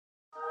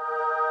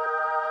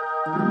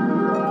Please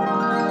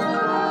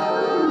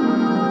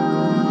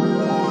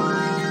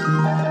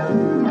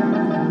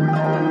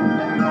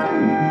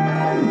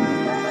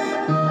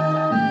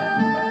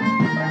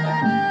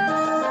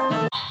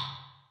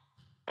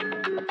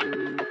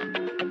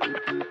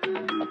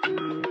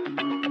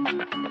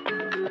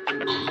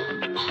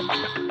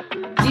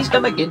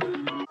come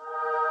again.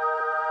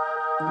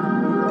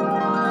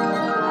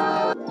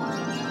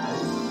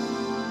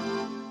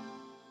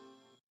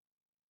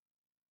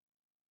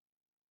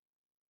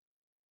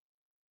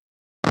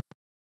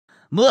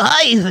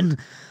 Hi, Ivan.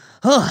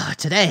 Oh,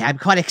 today I'm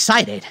quite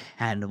excited.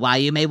 And why,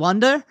 you may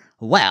wonder?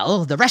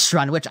 Well, the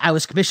restaurant which I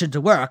was commissioned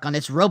to work on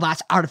its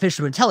robot's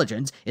artificial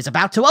intelligence is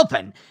about to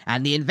open,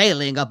 and the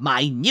unveiling of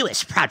my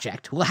newest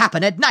project will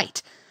happen at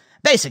night.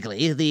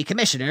 Basically, the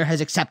commissioner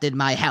has accepted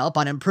my help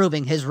on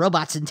improving his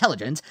robot's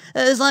intelligence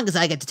as long as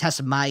I get to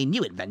test my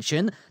new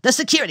invention, the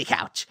Security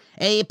Couch,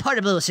 a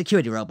portable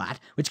security robot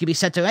which can be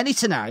set to any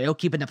scenario,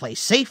 keeping the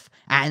place safe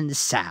and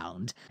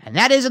sound. And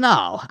that isn't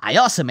all. I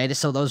also made it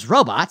so those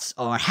robots,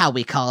 or how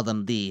we call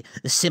them, the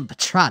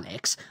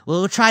Simptronics,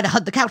 will try to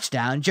hunt the couch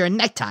down during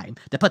nighttime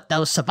to put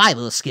those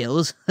survival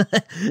skills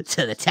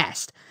to the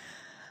test.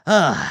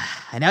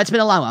 I know it's been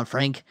a long one,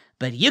 Frank,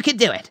 but you can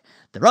do it.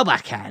 The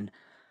robot can.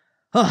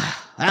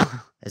 Oh,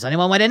 well, there's only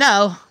one way to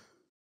know.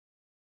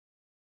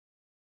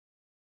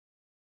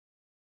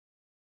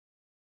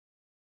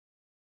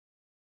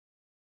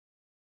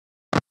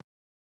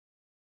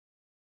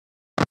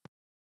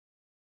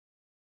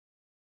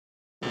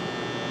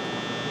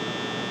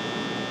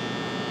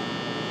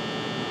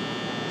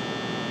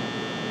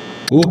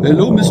 Oh,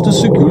 hello, Mr.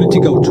 Security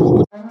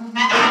Couch.